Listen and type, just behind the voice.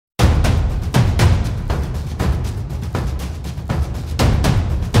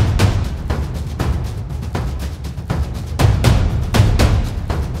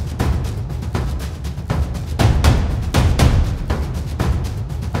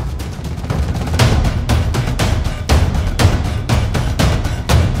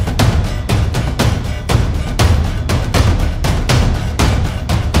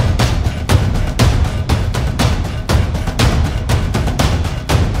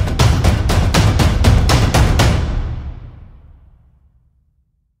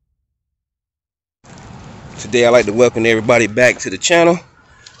Today I'd like to welcome everybody back to the channel.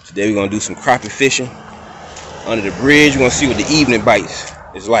 Today we're going to do some crappie fishing under the bridge. We're going to see what the evening bites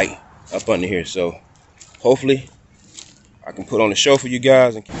is like up under here. So hopefully I can put on a show for you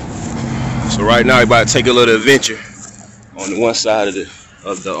guys. So right now we're about to take a little adventure on the one side of the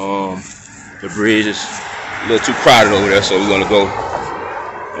bridge. It's a little too crowded over there, so we're going to go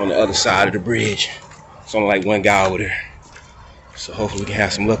on the other side of the bridge. It's only like one guy over there. So hopefully we can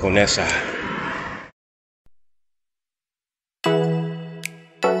have some luck on that side.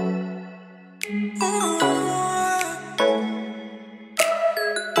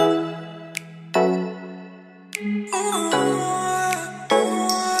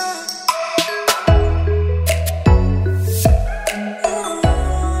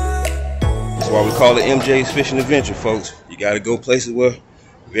 That's why we call it MJ's Fishing Adventure, folks. You gotta go places where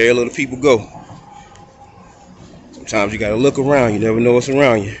very little people go. Sometimes you gotta look around. You never know what's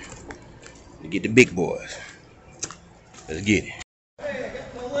around you. You get the big boys. Let's get it. Hey, I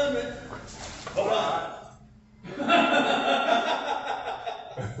got no limit. Hold on.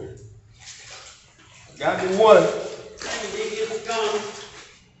 Got me one.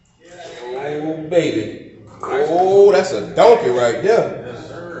 Oh, baby. Oh, that's a donkey right there. yes,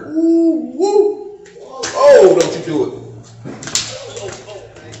 sir. Ooh, woo. Oh, don't you do it.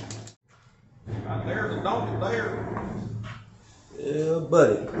 There's a donkey there. Yeah,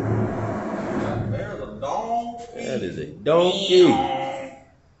 buddy. There's a donkey. That is a donkey. Look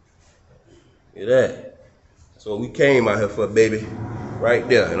at that. That's what we came out here for, baby. Right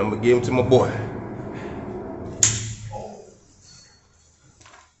there. And I'm going to give him to my boy.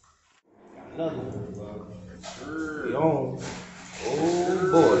 Another one. Sure. Oh,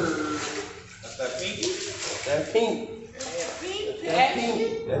 boy. That's that pinky? That pink. That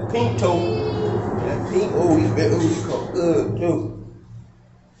pink. That pink toe. That pink. Oh, he's caught good, too.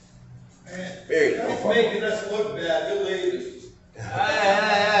 Very Don't make us look bad, you ladies.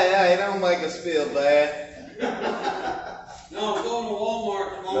 Hey, don't make us feel bad. No, I'm going to Walmart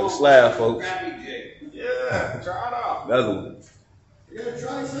tomorrow. Another slab, folks. Crappie jig. Yeah, try it out. Another one. You gotta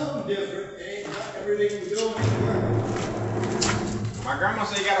try something different. It ain't not everything we do anywhere. My grandma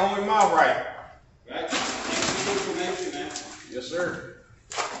said you gotta hold your mouth right. Right? Thanks for the information, man. Yes, sir.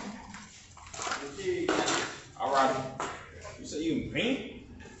 All right. You say you in pink?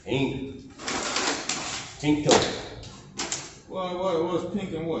 Pink. Pink toe. What's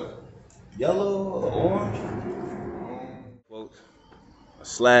pink and what? Yellow or orange? Folks, a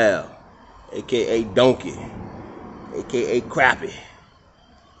slab, aka donkey, aka crappie.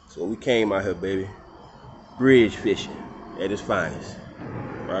 So we came out here, baby. Bridge fishing at its finest.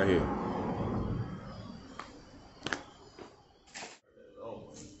 Right here.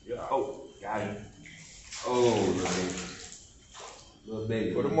 Oh, got him. Oh, little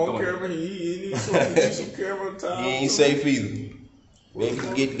baby. Put him on camera. He needs some camera time. He ain't safe either.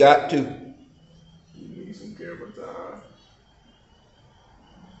 Maybe get got too. He needs some camera time.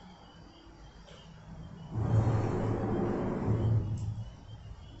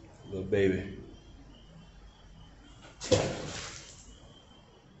 Little baby.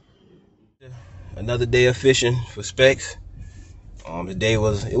 Another day of fishing for specks. Today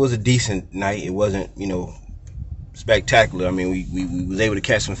was a decent night. It wasn't, spectacular. I mean, we was able to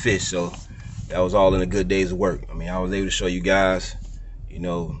catch some fish, so that was all in a good day's work. I mean, I was able to show you guys,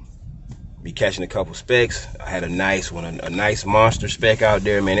 me catching a couple specks. I had a nice one, a nice monster speck out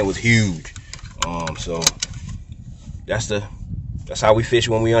there, man. It was huge. So that's how we fish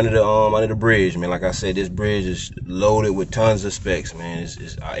when we under the bridge, man. Like I said, this bridge is loaded with tons of specks, man.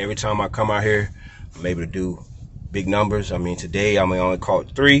 Every time I come out here, I'm able to do big numbers. I mean, today I only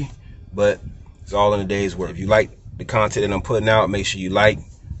caught 3, but it's all in a day's work. If you like the content that I'm putting out, make sure you like,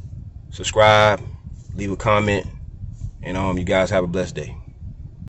 subscribe, leave a comment, and you guys have a blessed day.